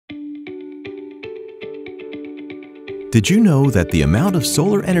Did you know that the amount of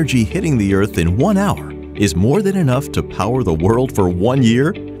solar energy hitting the Earth in 1 hour is more than enough to power the world for 1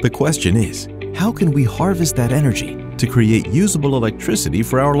 year? The question is, how can we harvest that energy to create usable electricity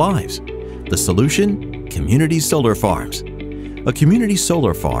for our lives? The solution? Community solar farms. A community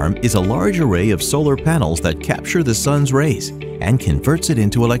solar farm is a large array of solar panels that capture the sun's rays and converts it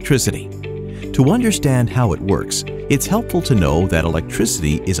into electricity. To understand how it works, it's helpful to know that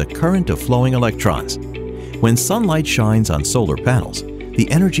electricity is a current of flowing electrons. When sunlight shines on solar panels, the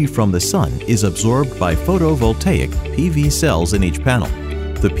energy from the sun is absorbed by photovoltaic PV cells in each panel.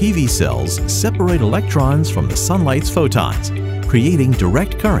 The PV cells separate electrons from the sunlight's photons, creating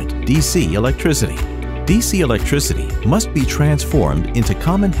direct current DC electricity. DC electricity must be transformed into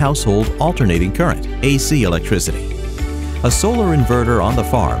common household alternating current, AC electricity. A solar inverter on the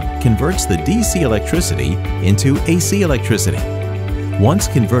farm converts the DC electricity into AC electricity. Once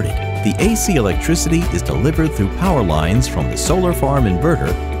converted, the AC electricity is delivered through power lines from the solar farm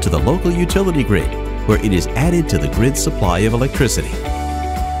inverter to the local utility grid, where it is added to the grid's supply of electricity.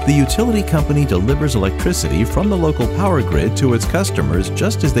 The utility company delivers electricity from the local power grid to its customers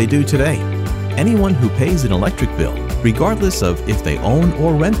just as they do today. Anyone who pays an electric bill, regardless of if they own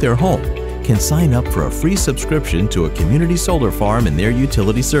or rent their home, can sign up for a free subscription to a community solar farm in their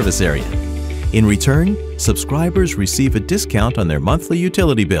utility service area. In return, subscribers receive a discount on their monthly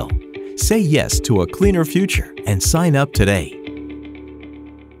utility bill. Say yes to a cleaner future and sign up today.